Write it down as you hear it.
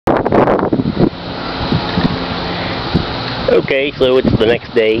Okay, so it's the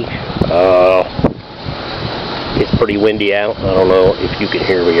next day. It's pretty windy out. I don't know if you can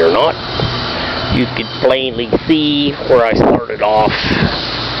hear me or not. You can plainly see where I started off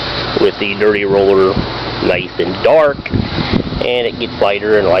with the dirty roller, nice and dark, and it gets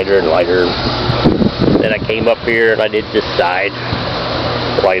lighter and lighter and lighter. Then I came up here and I did this side,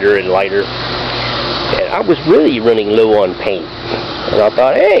 lighter and lighter, and I was really running low on paint. And I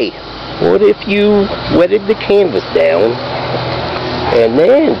thought, hey, what if you wetted the canvas down and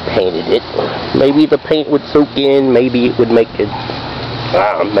then painted it? Maybe the paint would soak in, maybe it would make it,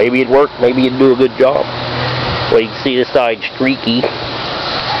 maybe it'd work, maybe it'd do a good job. Well, you can see the side streaky.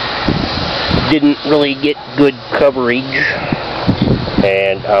 Didn't really get good coverage,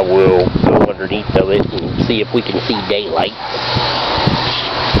 and I will go underneath of it and see if we can see daylight.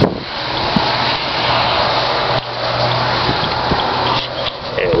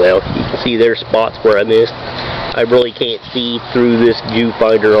 And well, you can see there's spots where I missed. I really can't see through this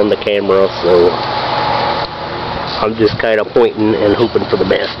viewfinder on the camera, so I'm just kind of pointing and hoping for the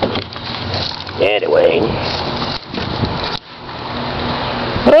best. Anyway.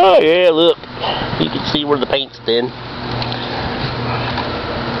 Oh yeah, look. You can see where the paint's thin.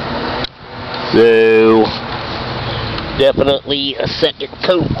 So, definitely a second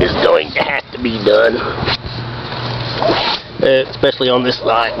coat is going to have to be done. Especially on this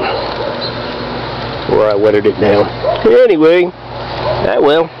side, where I wetted it down. Anyway,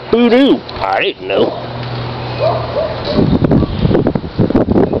 well, who knew? I didn't know.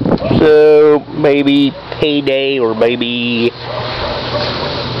 So, maybe payday, or maybe,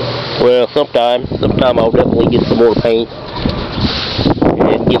 well, sometime I'll definitely get some more paint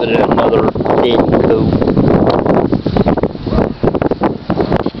and give it another thin coat.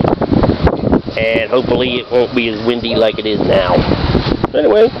 And hopefully it won't be as windy like it is now.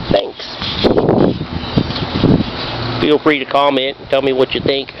 Anyway, thanks. Feel free to comment and tell me what you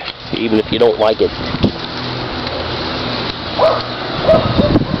think, even if you don't like it.